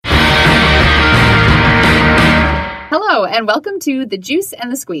Hello, and welcome to The Juice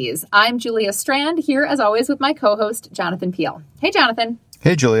and the Squeeze. I'm Julia Strand, here as always with my co-host, Jonathan Peel. Hey, Jonathan.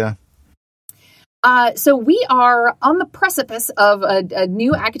 Hey, Julia. So we are on the precipice of a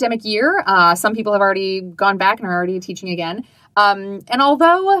new academic year. Some people have already gone back and are already teaching again. And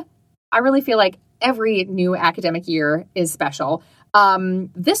although I really feel like every new academic year is special,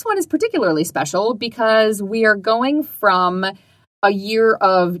 this one is particularly special because we are going from a year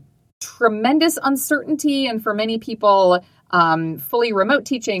of tremendous uncertainty and for many people, fully remote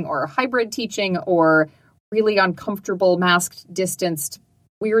teaching or hybrid teaching or really uncomfortable, masked, distanced,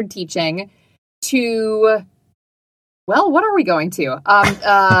 weird teaching to, well, what are we going to?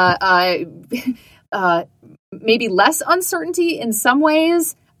 Maybe less uncertainty in some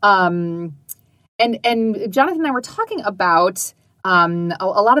ways. And Jonathan and I were talking about a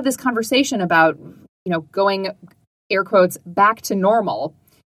lot of this conversation about, going, air quotes, back to normal.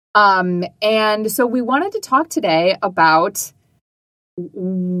 And so we wanted to talk today about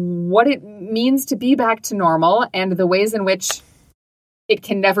what it means to be back to normal and the ways in which it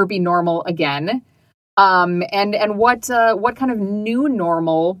can never be normal again. And what kind of new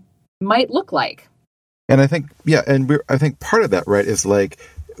normal might look like. And I think, I think part of that, right, is like,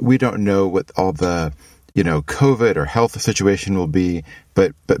 we don't know what all the, COVID or health situation will be,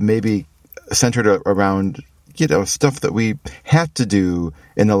 but maybe centered around stuff that we had to do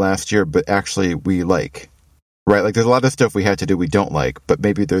in the last year, but actually we like, right? Like there's a lot of stuff we had to do we don't like, but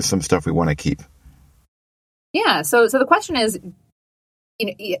maybe there's some stuff we want to keep. Yeah. So the question is,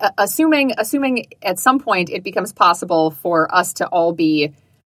 assuming at some point it becomes possible for us to all be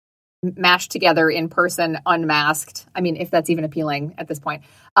mashed together in person, unmasked. I mean, if that's even appealing at this point,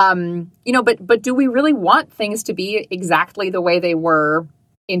 but do we really want things to be exactly the way they were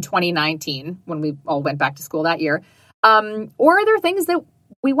in 2019 when we all went back to school that year? Or are there things that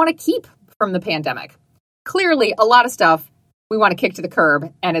we want to keep from the pandemic? Clearly, a lot of stuff we want to kick to the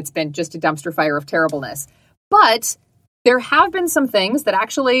curb, and it's been just a dumpster fire of terribleness. But there have been some things that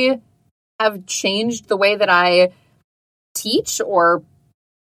actually have changed the way that I teach or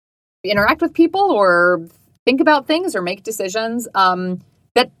interact with people or think about things or make decisions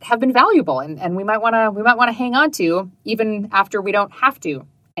that have been valuable, and we might want to hang on to even after we don't have to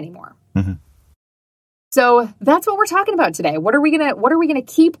anymore. Mm-hmm. So that's what we're talking about today. What are we gonna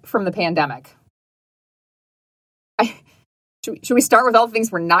keep from the pandemic? Should we start with all the things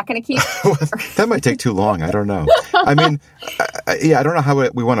we're not going to keep? That might take too long. I don't know. I mean, I don't know how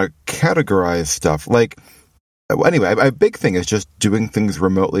we want to categorize stuff. Like, anyway, a big thing is just doing things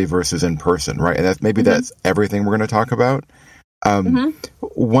remotely versus in person, right? And that's everything we're going to talk about.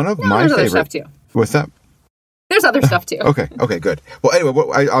 One of my favorite stuff too. What's that? There's other stuff too. Okay, good. Well,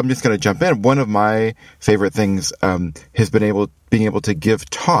 anyway, I'm just going to jump in. One of my favorite things has been being able to give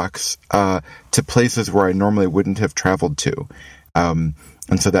talks to places where I normally wouldn't have traveled to, and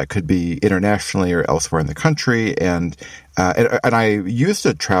so that could be internationally or elsewhere in the country. And I used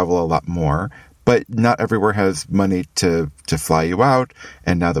to travel a lot more, but not everywhere has money to fly you out.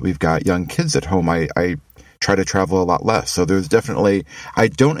 And now that we've got young kids at home, I try to travel a lot less. So there's definitely, I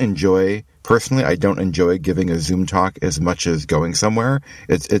don't enjoy giving a Zoom talk as much as going somewhere.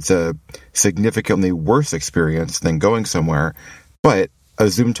 It's a significantly worse experience than going somewhere, but a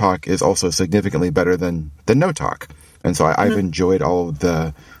Zoom talk is also significantly better than no talk. And so I've enjoyed all of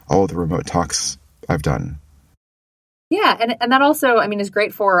the remote talks I've done. Yeah, and that also, I mean, is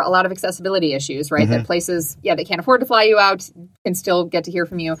great for a lot of accessibility issues, right? That places, they can't afford to fly you out can still get to hear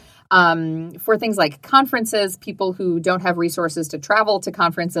from you. For things like conferences, people who don't have resources to travel to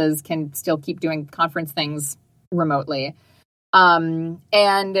conferences can still keep doing conference things remotely. And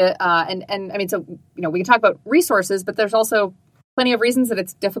I mean, so, we can talk about resources, but there's also plenty of reasons that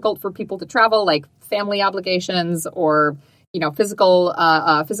it's difficult for people to travel, like family obligations or, physical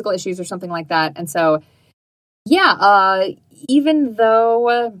issues or something like that. And so, even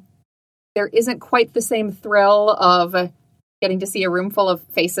though there isn't quite the same thrill of getting to see a room full of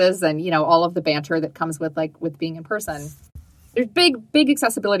faces and, all of the banter that comes with being in person, there's big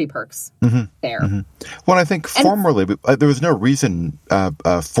accessibility perks there. Mm-hmm. Well, I think formerly there was no reason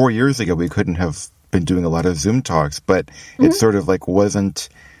 4 years ago we couldn't have been doing a lot of Zoom talks, but it sort of wasn't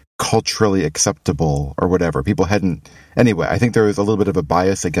culturally acceptable or whatever. People hadn't, anyway, I think there was a little bit of a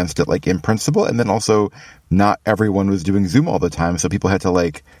bias against it, in principle. And then also not everyone was doing Zoom all the time. So people had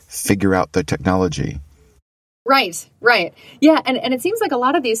to figure out the technology. Right. Yeah. And it seems like a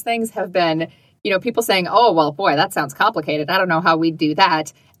lot of these things have been, people saying, oh, well, boy, that sounds complicated. I don't know how we'd do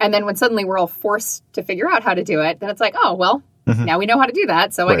that. And then when suddenly we're all forced to figure out how to do it, then it's like, oh, well, now we know how to do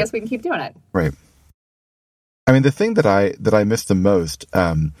that. So I guess we can keep doing it. Right. I mean, the thing that I miss the most,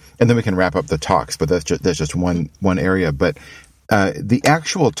 and then we can wrap up the talks, but that's just one area. But the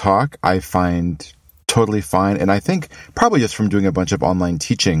actual talk I find totally fine, and I think probably just from doing a bunch of online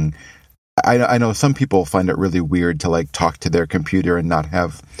teaching, I know some people find it really weird to like talk to their computer and not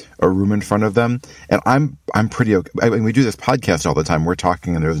have a room in front of them, and I'm pretty okay. I mean, we do this podcast all the time. We're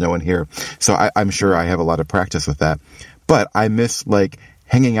talking and there's no one here, so I'm sure I have a lot of practice with that. But I miss like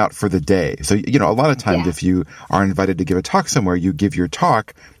hanging out for the day. So, you know, a lot of times if you are invited to give a talk somewhere, you give your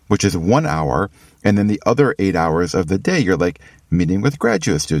talk, which is 1 hour, and then the other 8 hours of the day, you're like meeting with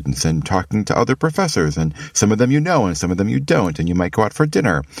graduate students and talking to other professors, and some of them you know and some of them you don't, and you might go out for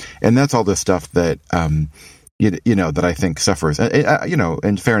dinner. And that's all the stuff that, you know, that I think suffers. You know,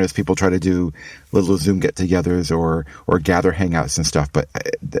 in fairness, people try to do little Zoom get-togethers or gather hangouts and stuff, but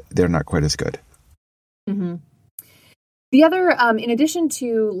they're not quite as good. Mm-hmm. The other, in addition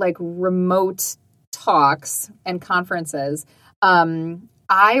to like remote talks and conferences,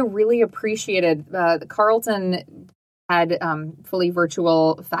 I really appreciated Carleton had fully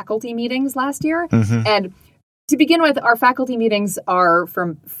virtual faculty meetings last year. Mm-hmm. And to begin with, our faculty meetings are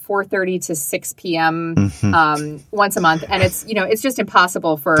from 4:30 to 6 p.m. Once a month. And it's, you know, it's just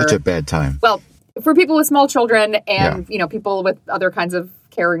impossible for... Such a bad time. Well, for people with small children and, you know, people with other kinds of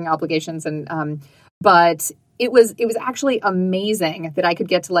caring obligations. And but it was actually amazing that I could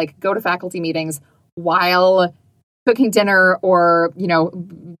get to like go to faculty meetings while cooking dinner or, you know,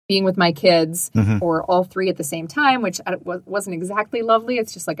 being with my kids or all three at the same time, which wasn't exactly lovely.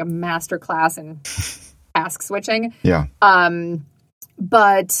 It's just like a master class in task switching. Yeah.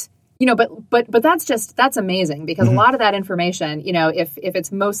 But, you know, but that's amazing because a lot of that information, you know, if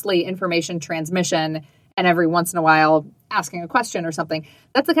it's mostly information transmission and every once in a while asking a question or something,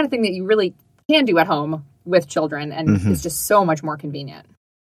 that's the kind of thing that you really can do at home with children and is just so much more convenient.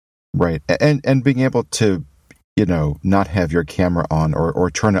 Right. And being able to, you know, not have your camera on or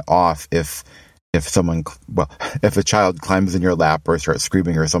turn it off if someone, well, if a child climbs in your lap or starts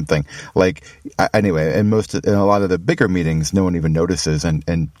screaming or something. Like, anyway, in a lot of the bigger meetings, no one even notices,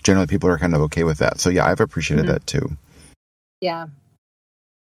 and generally people are kind of okay with that. So yeah, I've appreciated that too. Yeah.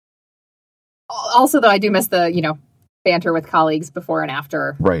 Also, though, I do miss the, you know, banter with colleagues before and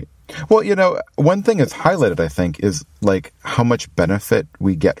after. Right. Well, you know, one thing that's highlighted, I think, is like how much benefit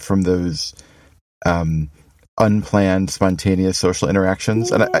we get from those unplanned, spontaneous social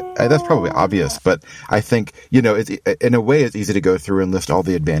interactions. And I, that's probably obvious, but I think, you know, in a way, it's easy to go through and list all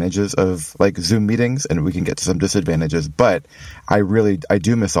the advantages of like Zoom meetings, and we can get to some disadvantages, but I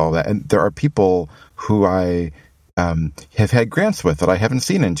do miss all that. And there are people who I have had grants with that I haven't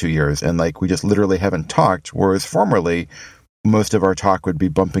seen in 2 years, and like we just literally haven't talked, whereas formerly most of our talk would be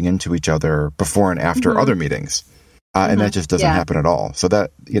bumping into each other before and after other meetings. And that just doesn't happen at all. So that,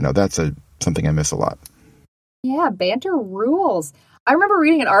 you know, that's something I miss a lot. Yeah, banter rules. I remember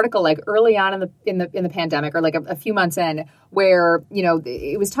reading an article like early on in the pandemic, or like a few months in, where, you know,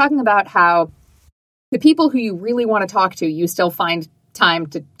 it was talking about how the people who you really want to talk to, you still find time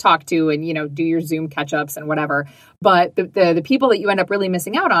to talk to and, you know, do your Zoom catch-ups and whatever. But the people that you end up really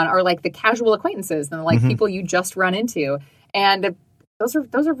missing out on are like the casual acquaintances and like people you just run into. And those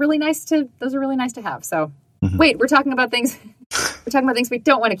are really nice to have. So wait, we're talking about things we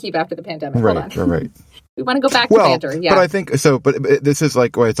don't want to keep after the pandemic. Right, hold on. Right. We want to go back to banter. Yeah. But I think so. But this is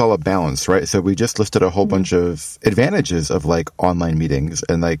like, well, it's all a balance, right? So we just listed a whole bunch of advantages of like online meetings,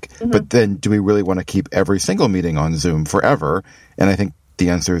 and like, but then do we really want to keep every single meeting on Zoom forever? And I think the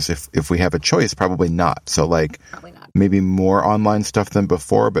answer is if we have a choice, probably not. So like, probably not. Maybe more online stuff than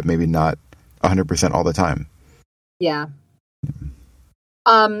before, but maybe not 100% all the time. Yeah.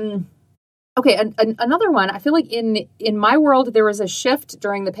 Okay. Another one. I feel like in my world there was a shift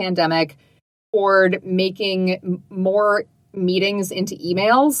during the pandemic toward making more meetings into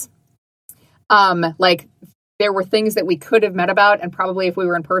emails. Like there were things that we could have met about, and probably if we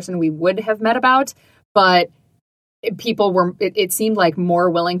were in person, we would have met about, but people were, it seemed like more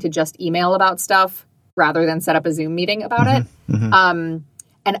willing to just email about stuff rather than set up a Zoom meeting about it.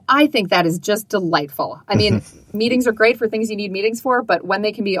 And I think that is just delightful. I mean, meetings are great for things you need meetings for, but when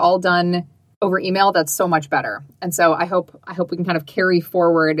they can be all done over email, that's so much better. And so I hope we can kind of carry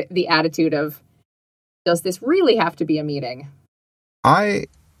forward the attitude of, does this really have to be a meeting? I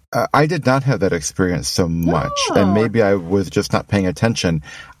did not have that experience so much, and maybe I was just not paying attention.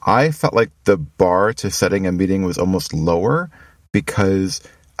 I felt like the bar to setting a meeting was almost lower because,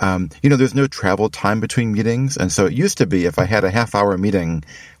 you know, there's no travel time between meetings. And so it used to be if I had a half-hour meeting,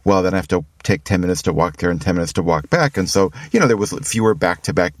 well, then I have to take 10 minutes to walk there and 10 minutes to walk back. And so, you know, there was fewer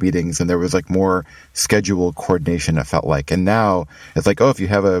back-to-back meetings, and there was like more schedule coordination, it felt like. And now it's like, oh, if you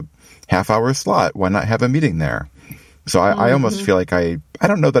have a half-hour slot. Why not have a meeting there? So I almost feel like I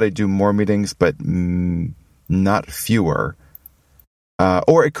don't know that I do more meetings, but not fewer.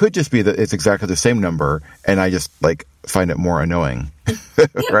 Or it could just be that it's exactly the same number, and I just like find it more annoying,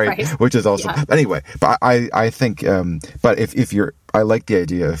 right? Which is also anyway. But I think, but if you're, I like the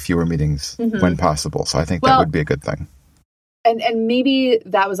idea of fewer meetings when possible. So I think that would be a good thing. And maybe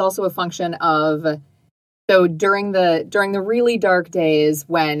that was also a function of, so during the really dark days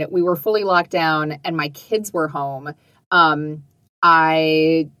when we were fully locked down and my kids were home, I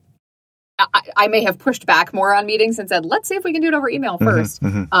may have pushed back more on meetings and said, let's see if we can do it over email first.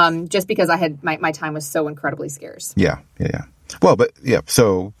 Just because I had my time was so incredibly scarce. Yeah. Well, but yeah.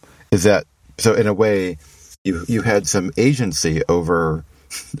 So in a way, you had some agency over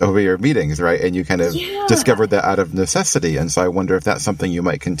your meetings, right? And you kind of discovered that out of necessity. And so I wonder if that's something you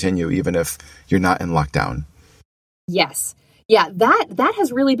might continue even if you're not in lockdown. Yes. Yeah. That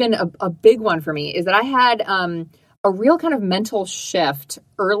has really been a big one for me, is that I had a real kind of mental shift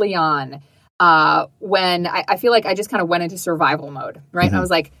early on when I feel like I just kind of went into survival mode, right? And I was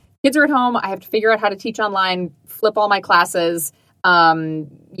like, kids are at home. I have to figure out how to teach online, flip all my classes. I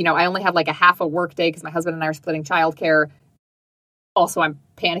only have like a half a work day because my husband and I are splitting childcare. Also, I'm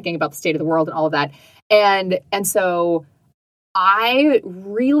panicking about the state of the world and all of that. And so I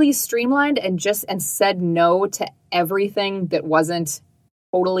really streamlined and said no to everything that wasn't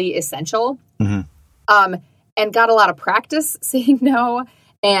totally essential. And got a lot of practice saying no,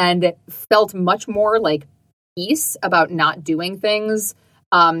 and felt much more like peace about not doing things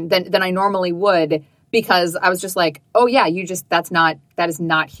than I normally would, because I was just like, oh yeah, that is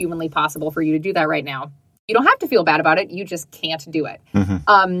not humanly possible for you to do that right now. You don't have to feel bad about it. You just can't do it.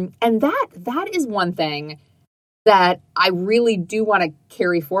 And that is one thing that I really do want to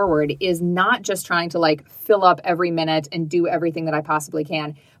carry forward, is not just trying to like fill up every minute and do everything that I possibly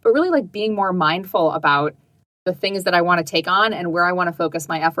can, but really like being more mindful about the things that I want to take on and where I want to focus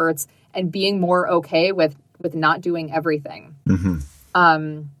my efforts, and being more okay with not doing everything.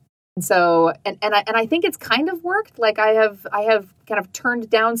 And so, and I think it's kind of worked. Like I have kind of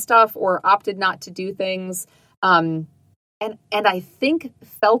turned down stuff or opted not to do things. And I think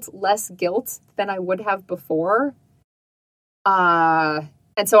felt less guilt than I would have before. And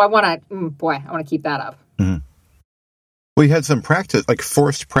so I want to keep that up. Well, you had some practice, like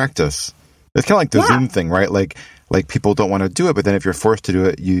forced practice. It's kind of like the Zoom thing, right? Like people don't want to do it, but then if you're forced to do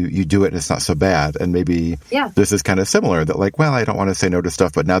it, you do it and it's not so bad. And maybe this is kind of similar, that like, well, I don't want to say no to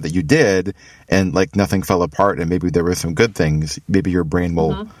stuff, but now that you did and like nothing fell apart and maybe there were some good things, maybe your brain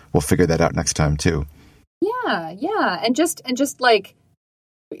will figure that out next time too. Yeah. And just like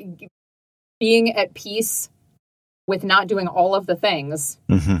being at peace with not doing all of the things,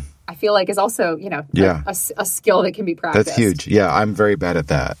 I feel like is also, a skill that can be practiced. That's huge. Yeah, I'm very bad at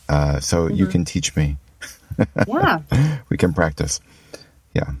that. So you can teach me. We can practice.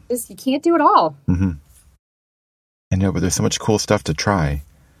 Yeah. You can't do it all. I know, but there's so much cool stuff to try.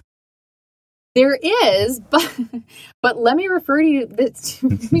 There is, but let me refer you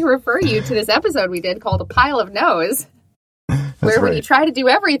to this episode we did called A Pile of No's, where when you try to do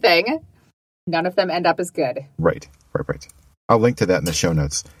everything, none of them end up as good. Right. I'll link to that in the show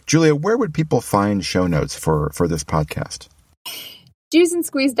notes. Julia, where would people find show notes for this podcast?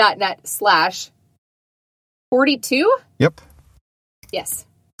 JuiceandSqueeze.net/42. Yep. Yes.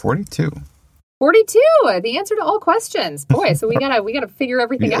 42. 42. The answer to all questions. Boy, so we gotta figure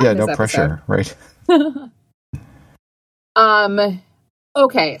everything out. Yeah, in this no pressure, right?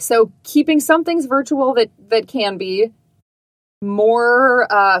 Okay, so keeping some things virtual that can be more,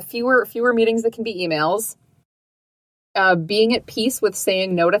 fewer meetings that can be emails. Being at peace with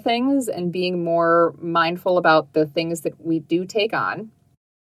saying no to things and being more mindful about the things that we do take on.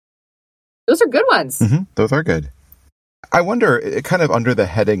 Those are good ones. Those are good. I wonder, kind of under the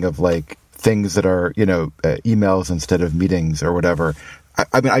heading of like things that are, emails instead of meetings or whatever.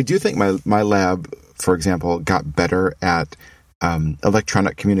 I mean, I do think my lab, for example, got better at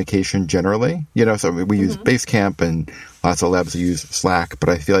electronic communication generally. So we use Basecamp and lots of labs use Slack, but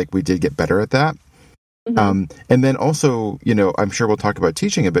I feel like we did get better at that. And then also, I'm sure we'll talk about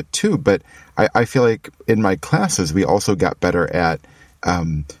teaching a bit too, but I feel like in my classes, we also got better at,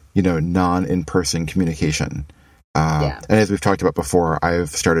 non-in-person communication. And as we've talked about before, I've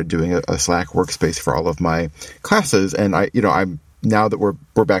started doing a Slack workspace for all of my classes. And I'm now that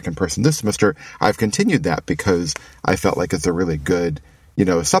we're back in person this semester, I've continued that because I felt like it's a really good,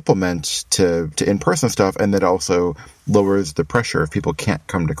 supplement to in-person stuff. And that also lowers the pressure if people can't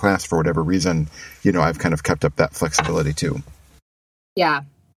come to class for whatever reason. I've kind of kept up that flexibility too. Yeah.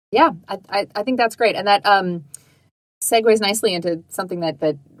 I think that's great. And that segues nicely into something that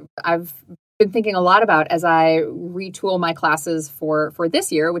I've been thinking a lot about as I retool my classes for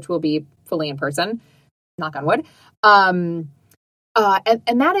this year, which will be fully in person, knock on wood. And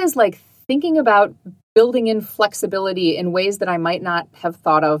that is like thinking about building in flexibility in ways that I might not have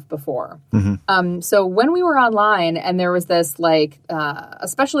thought of before. So when we were online and there was this like,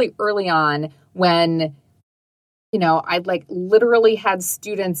 especially early on when, I'd like literally had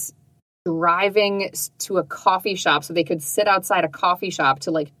students driving to a coffee shop so they could sit outside a coffee shop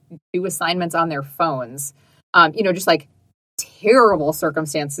to like do assignments on their phones, just like terrible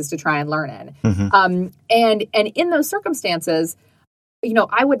circumstances to try and learn in. And in those circumstances,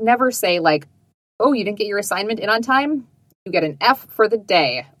 I would never say like, oh, you didn't get your assignment in on time, you get an F for the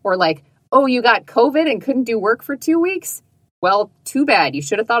day. Or like, oh, you got COVID and couldn't do work for 2 weeks. Well, too bad. You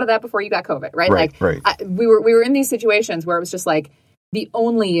should have thought of that before you got COVID, right? Right. We were in these situations where it was just like the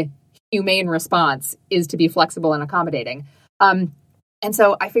only humane response is to be flexible and accommodating. And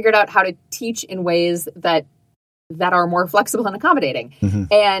so I figured out how to teach in ways that are more flexible and accommodating.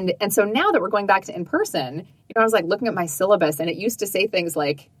 And so now that we're going back to in person, I was like looking at my syllabus and it used to say things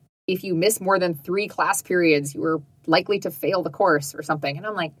like, if you miss more than 3 class periods, you are likely to fail the course or something. And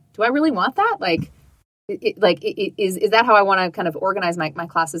I'm like, do I really want that? Is that how I want to kind of organize my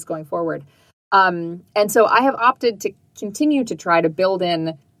classes going forward? And so I have opted to continue to try to build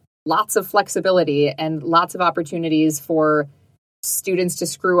in lots of flexibility and lots of opportunities for students to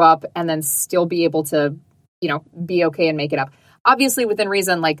screw up and then still be able to, be okay and make it up. Obviously within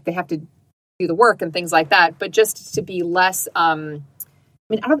reason, like they have to do the work and things like that, but just to be less, I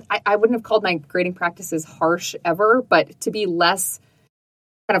wouldn't have called my grading practices harsh ever, but to be less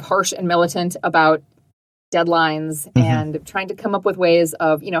kind of harsh and militant about deadlines and trying to come up with ways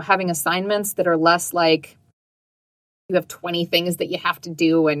of, having assignments that are less like you have 20 things that you have to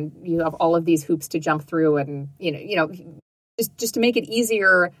do and you have all of these hoops to jump through and, just to make it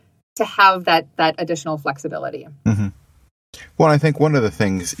easier to have that additional flexibility. Well, I think one of the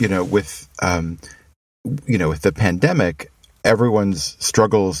things, with the pandemic, everyone's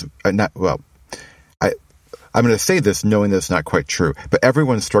struggles, I'm going to say this knowing that it's not quite true, but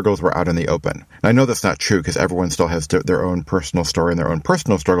everyone's struggles were out in the open. And I know that's not true because everyone still has their own personal story and their own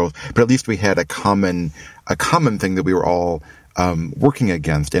personal struggles, but at least we had a common thing that we were all working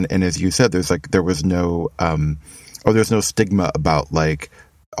against. And as you said, there was no stigma about like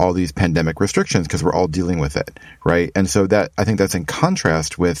all these pandemic restrictions because we're all dealing with it, right? And so that I think that's in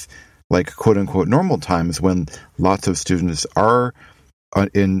contrast with like quote unquote normal times when lots of students are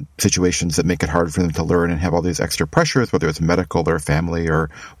in situations that make it hard for them to learn and have all these extra pressures, whether it's medical or family or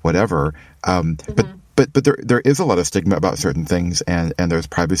whatever. But there is a lot of stigma about certain things and there's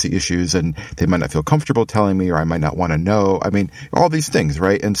privacy issues and they might not feel comfortable telling me or I might not want to know. I mean, all these things,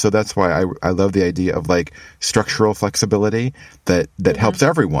 right? And so that's why I love the idea of like structural flexibility that helps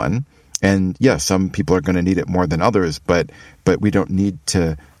everyone. And yes, some people are going to need it more than others, but we don't need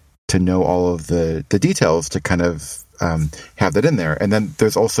to know all of the details to kind of have that in there. And then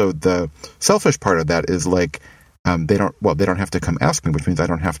there's also the selfish part of that is like they don't have to come ask me, which means I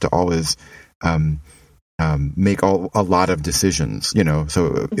don't have to always make a lot of decisions,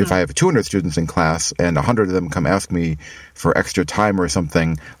 So if I have 200 students in class and 100 of them come ask me for extra time or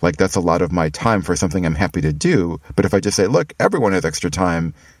something, like that's a lot of my time for something I'm happy to do. But if I just say, look, everyone has extra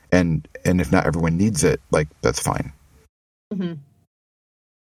time and if not everyone needs it, like that's fine.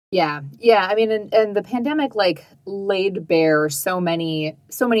 Yeah. I mean, and the pandemic like laid bare so many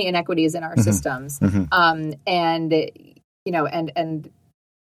inequities in our systems,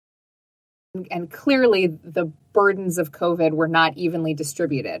 and clearly the burdens of COVID were not evenly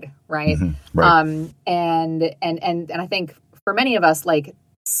distributed, right? Right. And I think for many of us, like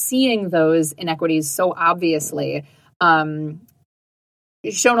seeing those inequities so obviously, shone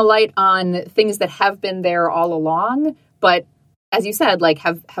a light on things that have been there all along, but as you said, like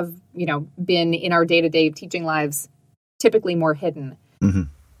have been in our day-to-day teaching lives typically more hidden. And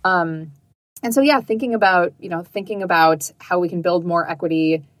so, yeah, thinking about how we can build more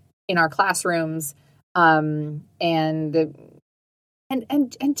equity in our classrooms, and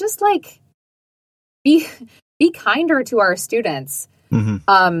just like be kinder to our students.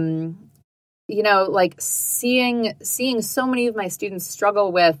 Like seeing so many of my students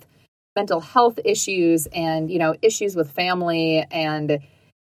struggle with mental health issues and, issues with family. And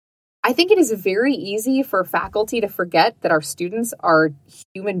I think it is very easy for faculty to forget that our students are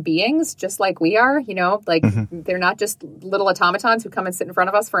human beings, just like we are, they're not just little automatons who come and sit in front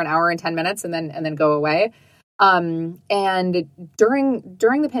of us for an hour and 10 minutes and then go away. And during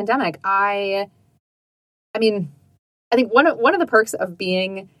the pandemic, I think one of the perks of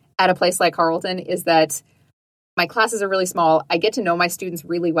being at a place like Carleton is that my classes are really small. I get to know my students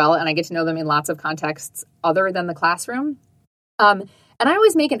really well, and I get to know them in lots of contexts other than the classroom. And I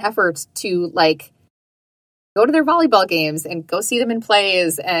always make an effort to like go to their volleyball games and go see them in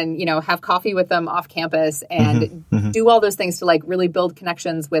plays and, you know, have coffee with them off campus and do all those things to like really build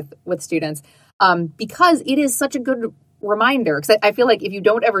connections with students. Because it is such a good reminder. Because I feel like if you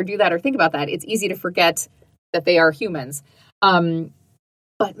don't ever do that or think about that, it's easy to forget that they are humans.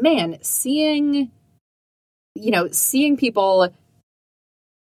 But man, seeing people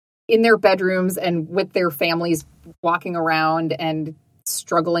in their bedrooms and with their families walking around and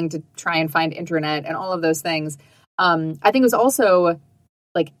struggling to try and find internet and all of those things, I think it was also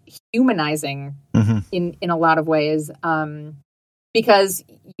like humanizing in a lot of ways, because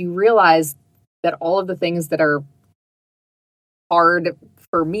you realize that all of the things that are hard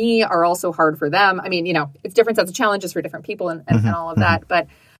for me are also hard for them. I mean, you know, it's different sets of challenges for different people and all of that. But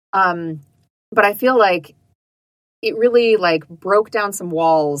I feel like it really like broke down some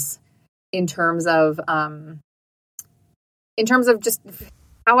walls in terms of just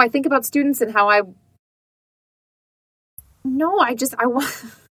how I think about students and how I want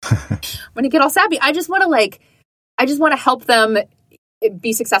when I get all sappy, I just want to help them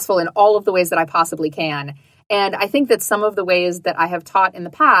be successful in all of the ways that I possibly can. And I think that some of the ways that I have taught in the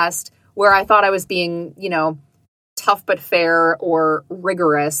past where I thought I was being, you know, tough but fair or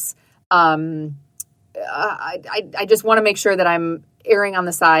rigorous, I just want to make sure that I'm erring on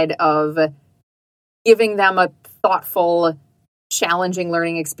the side of giving them a thoughtful, challenging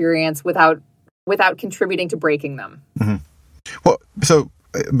learning experience without contributing to breaking them. Well, so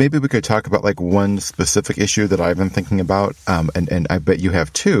maybe we could talk about like one specific issue that I've been thinking about, and I bet you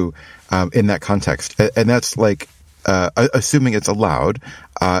have too, in that context, and that's like assuming it's allowed,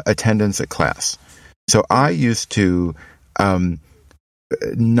 attendance at class. So I used to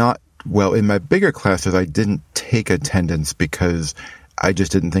not, well, in my bigger classes, I didn't take attendance because I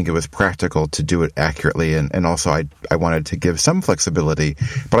just didn't think it was practical to do it accurately. And also I wanted to give some flexibility,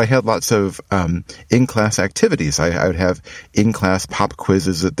 but I had lots of in-class activities. I would have in-class pop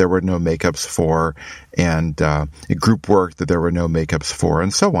quizzes that there were no makeups for, and group work that there were no makeups for,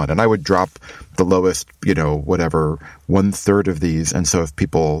 and so on. And I would drop the lowest, you know, whatever, 1/3 of these. And so if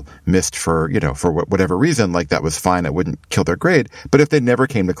people missed for, you know, for whatever reason, like that was fine. It wouldn't kill their grade. But if they never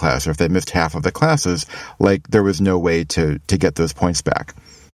came to class or if they missed half of the classes, like there was no way to get those points back.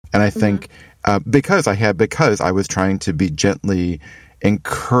 And I think because I was trying to be gently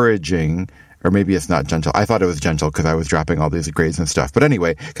encouraging, or maybe it's not gentle. I thought it was gentle because I was dropping all these grades and stuff. But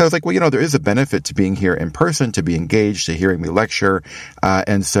anyway, because I was like, well, you know, there is a benefit to being here in person, to be engaged, to hearing me lecture.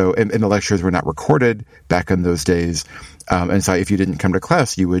 And so, and the lectures were not recorded back in those days. And so if you didn't come to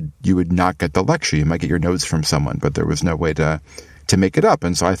class, you would not get the lecture. You might get your notes from someone, but there was no way to make it up.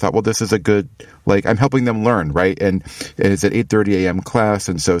 And so I thought, well, this is a good, like, I'm helping them learn, right? And it's at 8:30 a.m. class.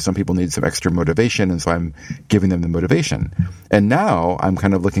 And so some people need some extra motivation. And so I'm giving them the motivation. And now I'm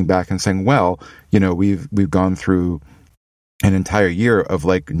kind of looking back and saying, well, you know, we've gone through an entire year of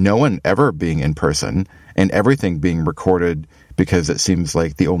like no one ever being in person and everything being recorded because it seems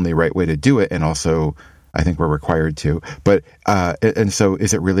like the only right way to do it. And also, I think we're required to. But, and so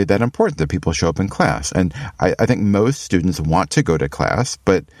is it really that important that people show up in class? And I think most students want to go to class,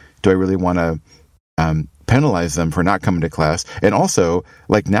 but do I really want to penalize them for not coming to class? And also,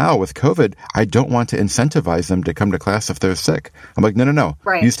 like now with COVID, I don't want to incentivize them to come to class if they're sick. I'm like, no.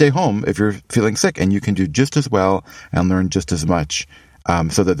 Right. You stay home if you're feeling sick and you can do just as well and learn just as much,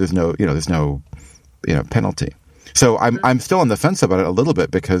 so that there's no penalty. So I'm still on the fence about it a little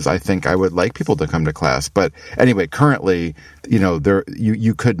bit because I think I would like people to come to class. But anyway, currently, you know,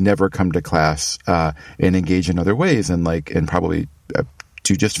 you could never come to class and engage in other ways and probably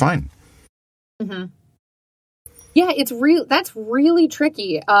do just fine. Mm-hmm. Yeah, that's really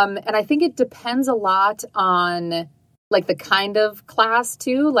tricky. And I think it depends a lot on like the kind of class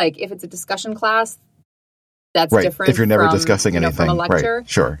too. Like if it's a discussion class, that's right. different. If you're never discussing anything, from a lecture. Right?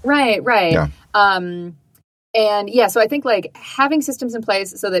 Sure. Right. Yeah. And yeah, so I think like having systems in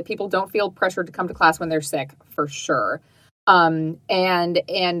place so that people don't feel pressured to come to class when they're sick, for sure. And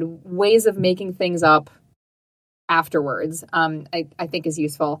ways of making things up afterwards, I think is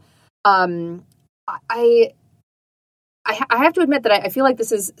useful. I have to admit that I feel like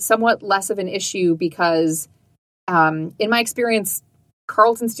this is somewhat less of an issue because, in my experience,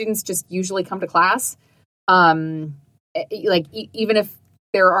 Carleton students just usually come to class. Even if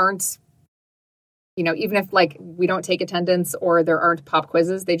there aren't, you know, even if like we don't take attendance or there aren't pop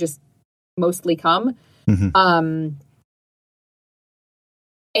quizzes, they just mostly come. Mm-hmm.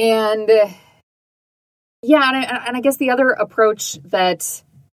 And I guess the other approach that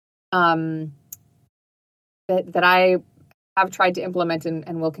that I have tried to implement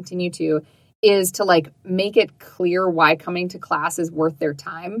and will continue to is to like make it clear why coming to class is worth their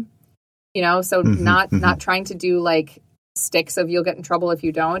time. You know, so not trying to do like sticks of you'll get in trouble if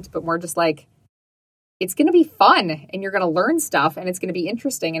you don't, but more just like it's going to be fun and you're going to learn stuff and it's going to be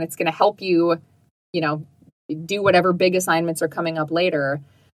interesting and it's going to help you, you know, do whatever big assignments are coming up later,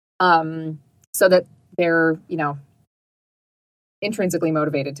 so that they're, you know, intrinsically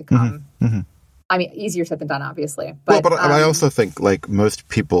motivated to come. I mean, easier said than done, obviously. But, well, but I also think like most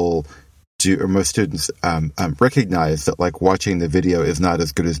people do, or most students recognize that like watching the video is not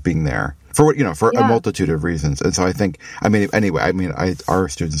as good as being there for, you know, for a multitude of reasons. And so I think, I mean, anyway, I mean, our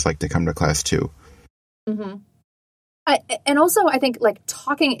students like to come to class too. And also, I think like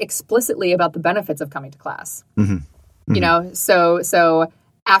talking explicitly about the benefits of coming to class. You know, so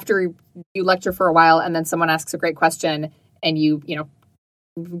after you lecture for a while and then someone asks a great question and you know,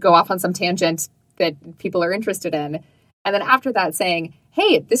 go off on some tangent that people are interested in, and then after that saying,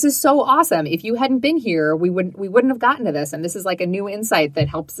 hey, this is so awesome. If you hadn't been here, we wouldn't have gotten to this. And this is like a new insight that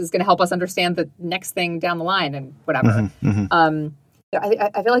is going to help us understand the next thing down the line and whatever.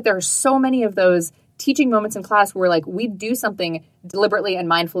 I feel like there are so many of those teaching moments in class where like we do something deliberately and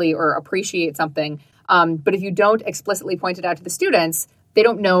mindfully or appreciate something. But if you don't explicitly point it out to the students, they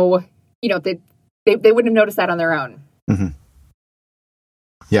don't know, you know, they wouldn't have noticed that on their own.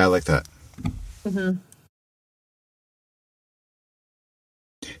 Yeah, I like that.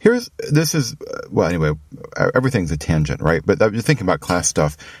 Well, anyway, everything's a tangent, right? But I'm just thinking about class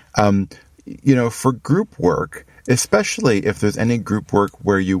stuff. You know, for group work, especially if there's any group work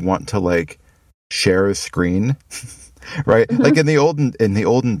where you want to like share a screen, right? Like in the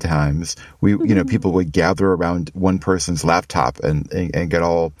olden times, you know, people would gather around one person's laptop and get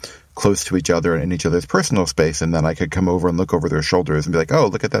all close to each other and in each other's personal space, and then I could come over and look over their shoulders and be like, "Oh,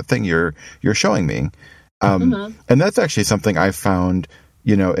 look at that thing you're showing me." And that's actually something I found,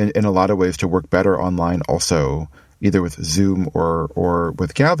 you know, in a lot of ways to work better online also, either with Zoom or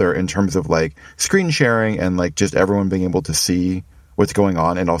with Gather, in terms of like screen sharing and like just everyone being able to see what's going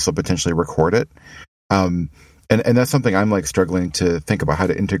on and also potentially record it. And that's something I'm like struggling to think about how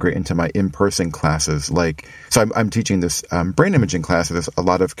to integrate into my in-person classes. Like, so I'm teaching this brain imaging class. So there's a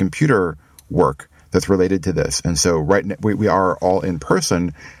lot of computer work that's related to this. And so right now we are all in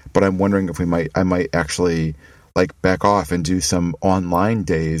person, but I'm wondering if I might actually like back off and do some online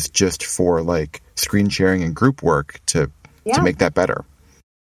days just for like screen sharing and group work to make that better.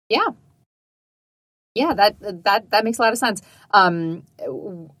 Yeah, that makes a lot of sense.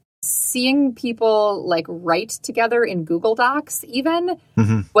 Seeing people like write together in Google Docs even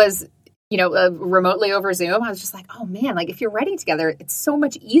was, you know, remotely over Zoom. I was just like, oh man, like if you're writing together, it's so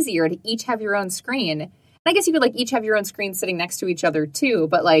much easier to each have your own screen. And I guess you could like each have your own screen sitting next to each other too.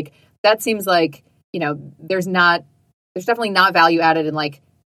 But like, that seems like, you know, there's definitely not value added in like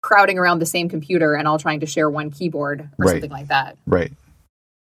crowding around the same computer and all trying to share one keyboard or something like that. Right.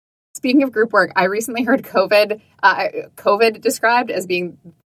 Speaking of group work, I recently heard COVID described as being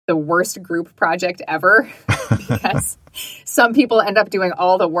the worst group project ever because some people end up doing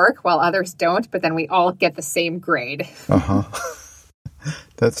all the work while others don't, but then we all get the same grade.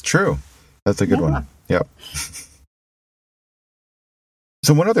 That's true. That's a good one. Yep.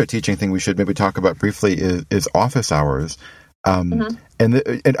 So one other teaching thing we should maybe talk about briefly is office hours. And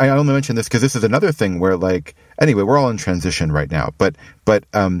I only mention this because this is another thing where, like, anyway, we're all in transition right now, but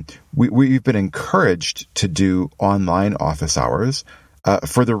we've been encouraged to do online office hours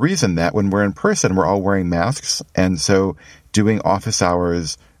for the reason that when we're in person, we're all wearing masks, and so doing office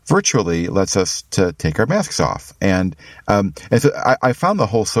hours virtually lets us to take our masks off. And so I found the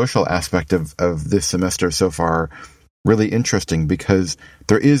whole social aspect of this semester so far really interesting because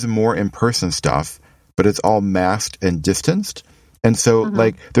there is more in-person stuff, but it's all masked and distanced. And so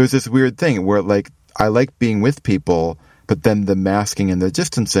like there's this weird thing where like I like being with people, but then the masking and the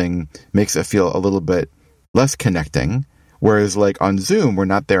distancing makes it feel a little bit less connecting. Whereas like on Zoom, we're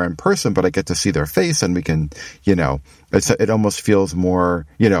not there in person, but I get to see their face and we can, you know, it almost feels more,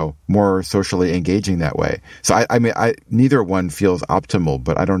 you know, more socially engaging that way. So I mean, neither one feels optimal,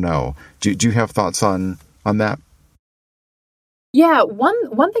 but I don't know. Do you have thoughts on that? Yeah,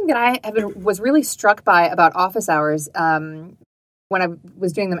 one thing that I was really struck by about office hours when I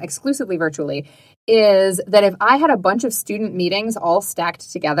was doing them exclusively virtually is that if I had a bunch of student meetings all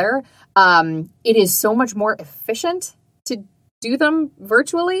stacked together, it is so much more efficient to do them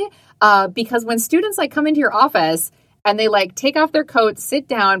virtually because when students like come into your office and they like take off their coats, sit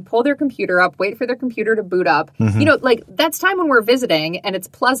down, pull their computer up, wait for their computer to boot up, you know, like that's time when we're visiting and it's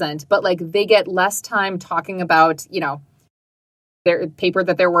pleasant, but like they get less time talking about, you know, their paper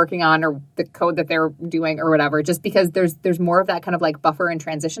that they're working on or the code that they're doing or whatever, just because there's more of that kind of like buffer and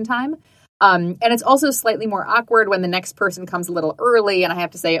transition time. And it's also slightly more awkward when the next person comes a little early and I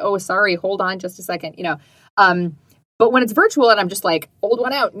have to say, oh, sorry, hold on just a second, but when it's virtual and I'm just like, old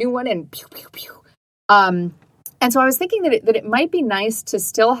one out, new one in, pew, pew, pew. And so I was thinking that it might be nice to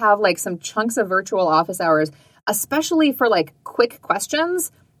still have like some chunks of virtual office hours, especially for like quick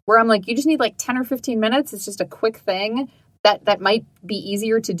questions where I'm like, you just need like 10 or 15 minutes. It's just a quick thing that might be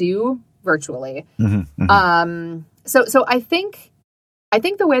easier to do virtually. Mm-hmm, mm-hmm. So I think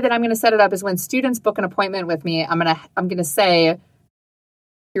the way that I'm going to set it up is when students book an appointment with me, I'm going to say,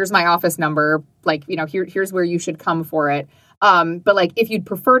 here's my office number. Like, here's where you should come for it. But like, if you'd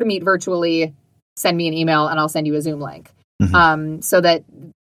prefer to meet virtually, send me an email and I'll send you a Zoom link. Mm-hmm. So that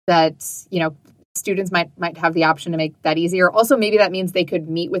students might have the option to make that easier. Also, maybe that means they could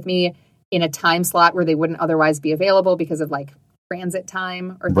meet with me in a time slot where they wouldn't otherwise be available because of like transit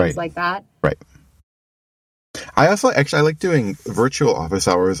time or things like that. Right. I also I like doing virtual office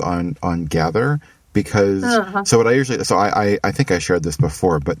hours on Gather because so what I usually I think I shared this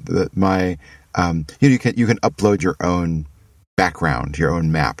before, but you can upload your own background, your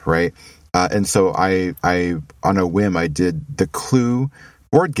own map, right? And so I on a whim I did the Clue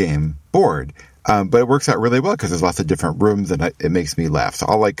board game board. But it works out really well because there's lots of different rooms and it makes me laugh. So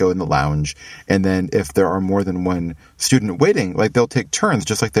I'll like go in the lounge, and then if there are more than one student waiting, like they'll take turns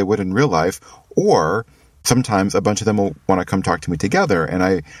just like they would in real life, or sometimes a bunch of them will want to come talk to me together. And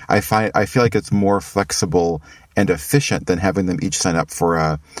I feel like it's more flexible and efficient than having them each sign up for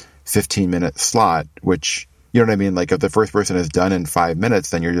a 15-minute slot, which, you know what I mean? Like if the first person is done in 5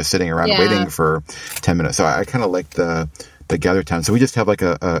 minutes, then you're just sitting around waiting for 10 minutes. So I kind of like the gather time. So we just have like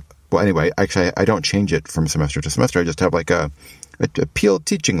well, anyway, actually, I don't change it from semester to semester. I just have like a Peel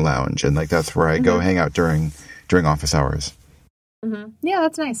teaching lounge, and like that's where I go hang out during office hours. Mm-hmm. Yeah,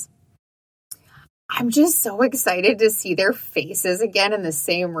 that's nice. I'm just so excited to see their faces again in the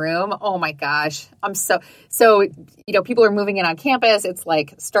same room. Oh my gosh, I'm so people are moving in on campus. It's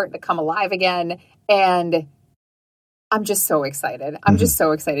like starting to come alive again, and I'm just so excited. I'm just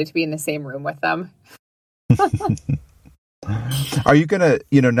so excited to be in the same room with them. Are you gonna,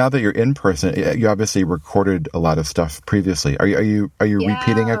 now that you're in person, you obviously recorded a lot of stuff previously. Are you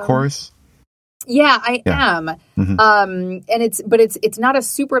repeating a course? Yeah, I am. Mm-hmm. And it's not a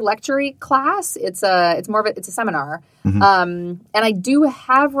super lecture-y class. It's more of a seminar. Mm-hmm. And I do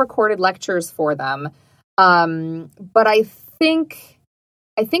have recorded lectures for them. But I think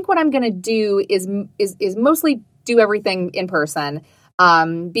what I'm going to do is mostly do everything in person.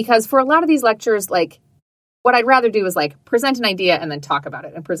 Because for a lot of these lectures, like, what I'd rather do is like present an idea and then talk about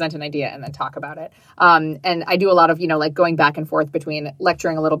it, and present an idea and then talk about it. And I do a lot of, like going back and forth between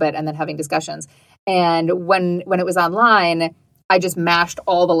lecturing a little bit and then having discussions. And when it was online, I just mashed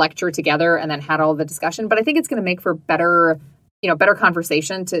all the lecture together and then had all the discussion. But I think it's going to make for better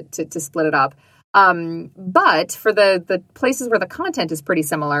conversation to split it up. But for the places where the content is pretty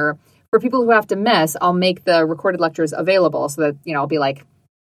similar, for people who have to miss, I'll make the recorded lectures available so that, I'll be like,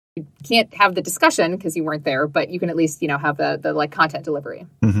 you can't have the discussion because you weren't there, but you can at least, have the like content delivery.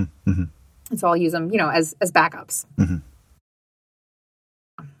 Mm-hmm, mm-hmm. And so I'll use them, as backups. Mm-hmm.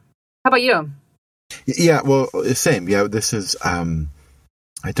 How about you? Yeah, well, same. Yeah, this is,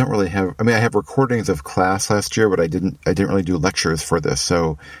 I don't really have, I have recordings of class last year, but I didn't really do lectures for this.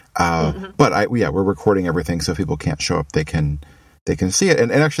 So, but we're recording everything so if people can't show up, they can see it.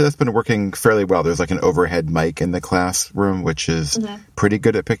 And actually that's been working fairly well. There's like an overhead mic in the classroom, which is pretty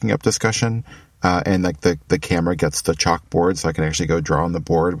good at picking up discussion. And like the camera gets the chalkboard, so I can actually go draw on the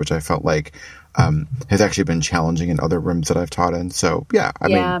board, which I felt like has actually been challenging in other rooms that I've taught in. So I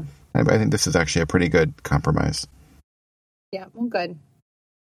mean, I think this is actually a pretty good compromise. Yeah, well, good.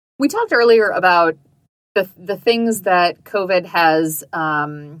 We talked earlier about the things that COVID has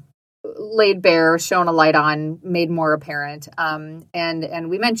laid bare, shown a light on, made more apparent. And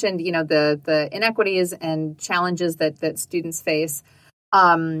we mentioned, the inequities and challenges that students face.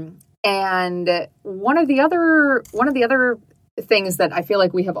 And one of the other things that I feel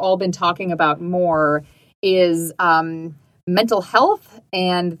like we have all been talking about more is mental health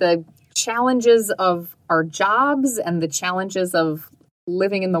and the challenges of our jobs and the challenges of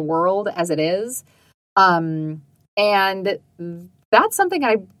living in the world as it is. And that's something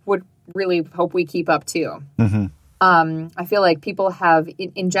I would really hope we keep up too. Mm-hmm. I feel like people have,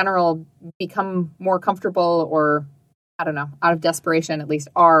 in general, become more comfortable, or I don't know, out of desperation at least,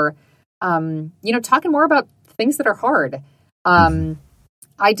 are, talking more about things that are hard.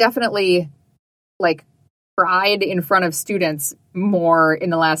 I definitely cried in front of students more in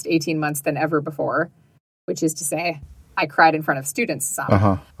the last 18 months than ever before, which is to say, I cried in front of students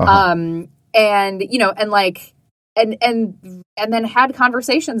some. And, you know, and like, and then had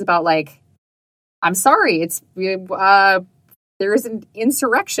conversations about like, I'm sorry, there is an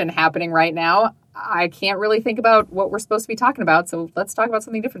insurrection happening right now. I can't really think about what we're supposed to be talking about. So let's talk about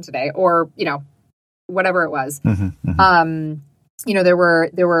something different today, or, you know, whatever it was. You know, there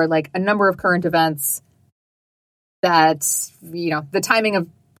were like a number of current events that, you know, the timing of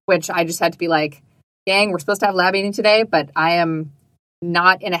which I just had to be like, dang, we're supposed to have lab meeting today, but I am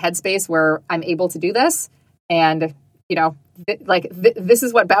not in a headspace where I'm able to do this. And, you know, this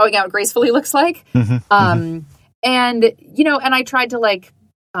is what bowing out gracefully looks like. And, you know, and I tried to like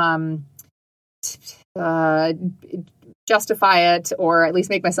justify it, or at least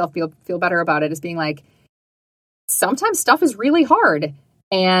make myself feel better about it, as being like, sometimes stuff is really hard.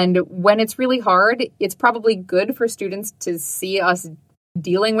 And when it's really hard, it's probably good for students to see us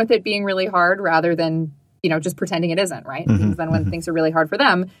dealing with it being really hard rather than, you know, just pretending it isn't, right? Because then when things are really hard for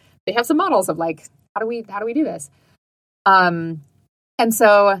them, they have some models of like, how do we do this? And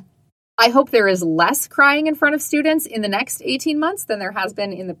so I hope there is less crying in front of students in the next 18 months than there has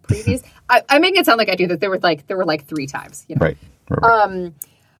been in the previous. I make it sound like I do that. There were like 3 times, you know? Right.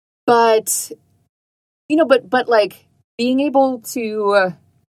 But, you know, but like being able to,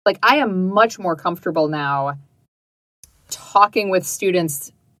 like, I am much more comfortable now talking with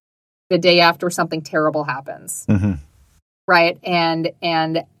students the day after something terrible happens. Right. And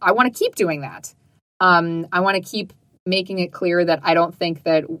I want to keep doing that. I want to keep making it clear that I don't think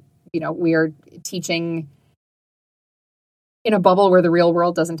that, you know, we are teaching in a bubble where the real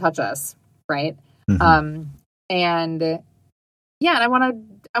world doesn't touch us. Right. And yeah, and I want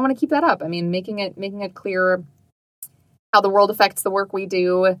to keep that up. I mean, making it clear how the world affects the work we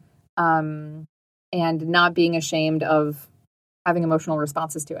do, and not being ashamed of having emotional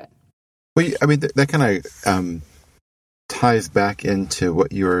responses to it. Well, I mean, that kind of ties back into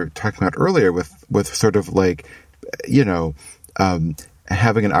what you were talking about earlier with sort of like, you know,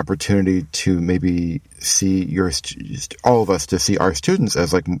 having an opportunity to maybe see all of us to see our students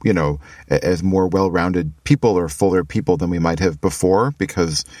as like, you know, as more well-rounded people or fuller people than we might have before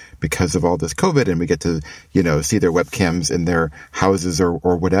because of all this COVID, and we get to, you know, see their webcams in their houses or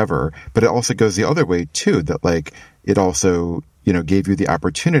whatever. But it also goes the other way too, that like it also, you know, gave you the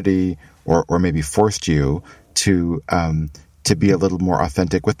opportunity or maybe forced you to be a little more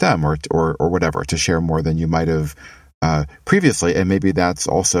authentic with them or whatever, to share more than you might have previously. And maybe that's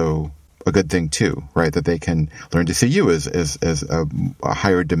also a good thing too, right? That they can learn to see you as a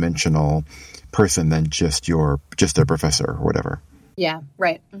higher dimensional person than just a professor or whatever. Yeah,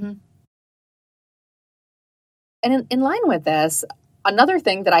 right. And in line with this, another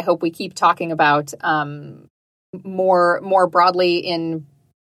thing that I hope we keep talking about more broadly in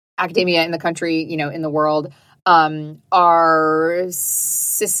academia, in the country, you know, in the world, are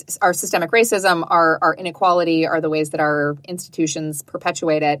systemic racism, our inequality, are the ways that our institutions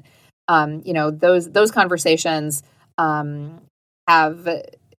perpetuate it. You know, those conversations have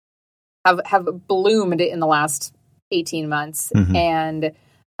bloomed in the last 18 months, and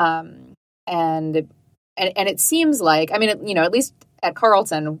it seems like, I mean, you know, at least at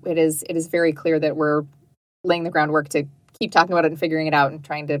Carleton, it is very clear that we're laying the groundwork to keep talking about it and figuring it out and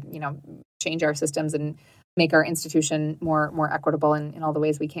trying to, you know, change our systems and make our institution more equitable in all the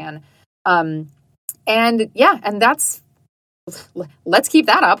ways we can. And yeah, and that's, let's keep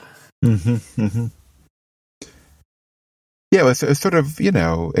that up. Yeah, it's sort of, you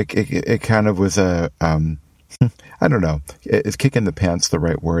know, it kind of was a, I don't know, is kicking the pants the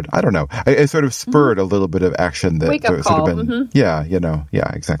right word? I don't know. It sort of spurred a little bit of action that wake up sort call. of been, yeah, you know,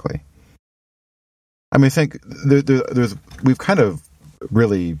 yeah, exactly. I mean, I think we've kind of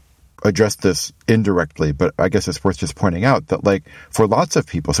really addressed this indirectly, but I guess it's worth just pointing out that, like, for lots of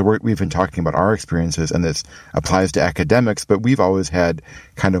people, so we've been talking about our experiences, and this applies to academics, but we've always had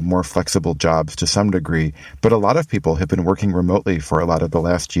kind of more flexible jobs to some degree. But a lot of people have been working remotely for a lot of the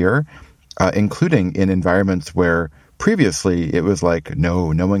last year, including in environments where previously it was like, no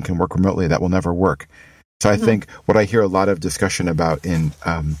one can work remotely. That will never work. So I think what I hear a lot of discussion about in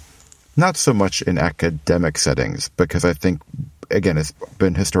not so much in academic settings, because I think, again, it's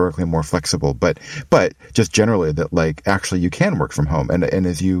been historically more flexible, but just generally that, like, actually you can work from home. And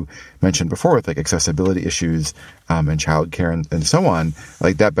as you mentioned before, with like accessibility issues and childcare and so on,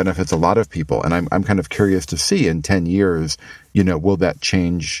 like that benefits a lot of people. And I'm kind of curious to see in 10 years, you know, will that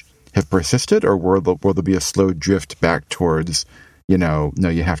change have persisted, or will there be a slow drift back towards, you know, no,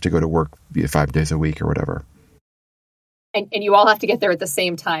 you have to go to work 5 days a week or whatever. And you all have to get there at the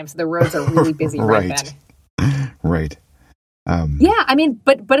same time, so the roads are really busy right then. Right. Yeah, I mean,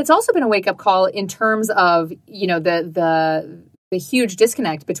 but it's also been a wake up call in terms of, you know, the huge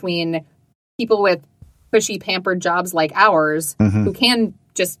disconnect between people with cushy, pampered jobs like ours who can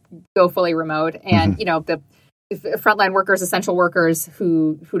just go fully remote, and you know, the frontline workers, essential workers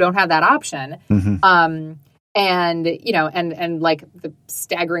who don't have that option. And you know, and like the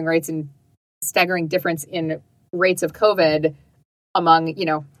staggering difference in rates of COVID among, you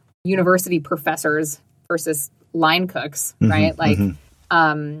know, university professors versus line cooks, right? Like,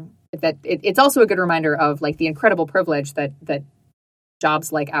 that it's also a good reminder of like the incredible privilege that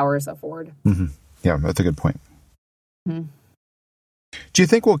jobs like ours afford. Yeah, that's a good point. Do you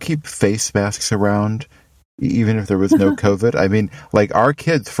think we'll keep face masks around even if there was no COVID? I mean, like our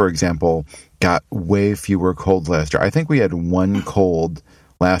kids, for example, got way fewer colds last year. I think we had one cold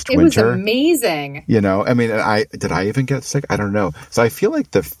last winter. It was amazing. You know, I mean, did I even get sick? I don't know. So I feel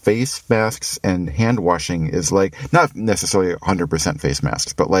like the face masks and hand washing is like, not necessarily 100% face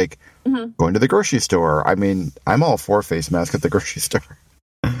masks, but like going to the grocery store. I mean, I'm all for face masks at the grocery store.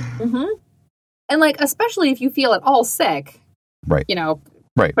 And like, especially if you feel at all sick, right? You know,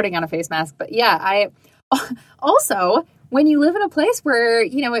 putting on a face mask. But yeah, I also, when you live in a place where,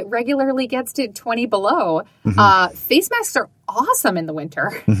 you know, it regularly gets to 20 below, face masks are awesome in the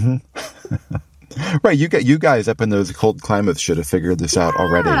winter. Right. You guys up in those cold climates should have figured this out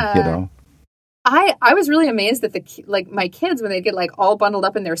already, you know? I was really amazed that my kids, when they get like all bundled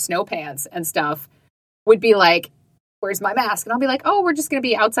up in their snow pants and stuff, would be like, where's my mask? And I'll be like, oh, we're just going to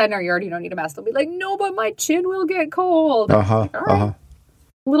be outside in our yard. You don't need a mask. They'll be like, no, but my chin will get cold. Like, all right.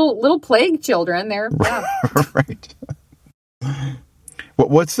 Little plague children there. Yeah. Right.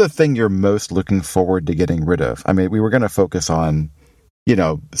 What's the thing you're most looking forward to getting rid of? I mean, we were going to focus on, you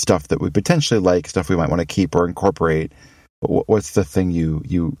know, stuff that we potentially like, stuff we might want to keep or incorporate. But what's the thing you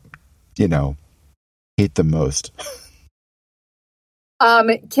know, hate the most?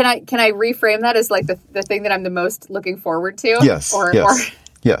 Can I reframe that as like the thing that I'm the most looking forward to? Yes.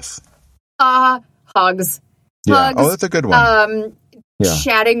 Yes. Hugs. Yeah. Hugs. Oh, that's a good one.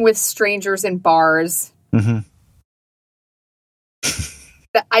 Chatting with strangers in bars. I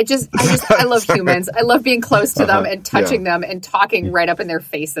love humans. I love being close to them and touching them and talking right up in their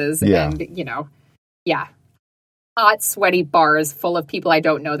faces. And, you know, hot, sweaty bars full of people I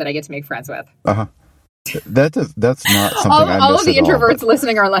don't know that I get to make friends with. That's not something I miss all of the at introverts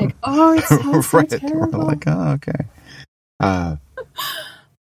listening are like, oh, it sounds so terrible. We're like, oh, okay. How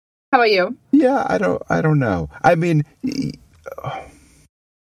about you? Yeah, I don't know. I mean,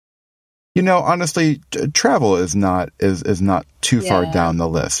 you know, honestly, travel is not too far down the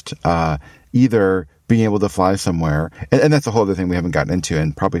list. Either being able to fly somewhere, and that's a whole other thing we haven't gotten into,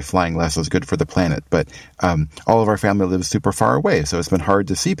 and probably flying less is good for the planet. But all of our family lives super far away, so it's been hard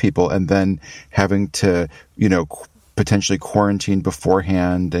to see people, and then having to, you know, potentially quarantine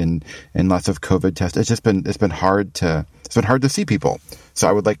beforehand and lots of COVID tests. It's been hard to see people. So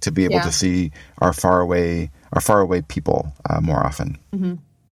I would like to be able to see our far away people more often.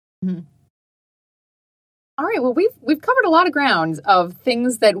 All right. Well, we've covered a lot of ground of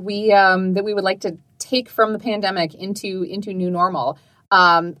things that we would like to take from the pandemic into new normal.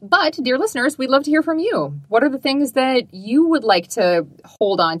 But dear listeners, we'd love to hear from you. What are the things that you would like to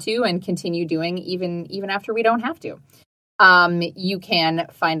hold on to and continue doing even after we don't have to? You can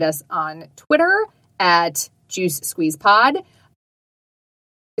find us on Twitter at Juice Squeeze Pod.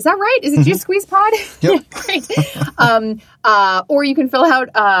 Is that right? Is it Juice Squeeze Pod? Yep. Great. Or you can fill out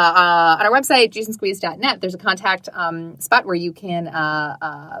on our website, juiceandsqueeze.net. There's a contact spot where you can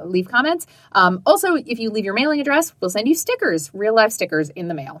leave comments. Also, if you leave your mailing address, we'll send you stickers, real life stickers in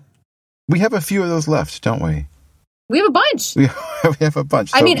the mail. We have a few of those left, don't we? We have a bunch. We have a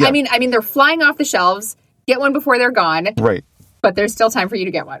bunch. So, I mean, they're flying off the shelves. Get one before they're gone. Right. But there's still time for you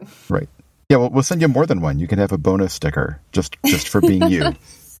to get one. Right. Yeah, well, we'll send you more than one. You can have a bonus sticker just for being you.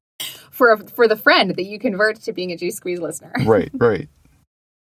 For the friend that you convert to being a Juice Squeeze listener. Right.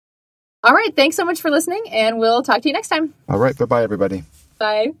 All right. Thanks so much for listening, and we'll talk to you next time. All right. Bye-bye, everybody.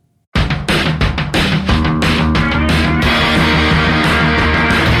 Bye.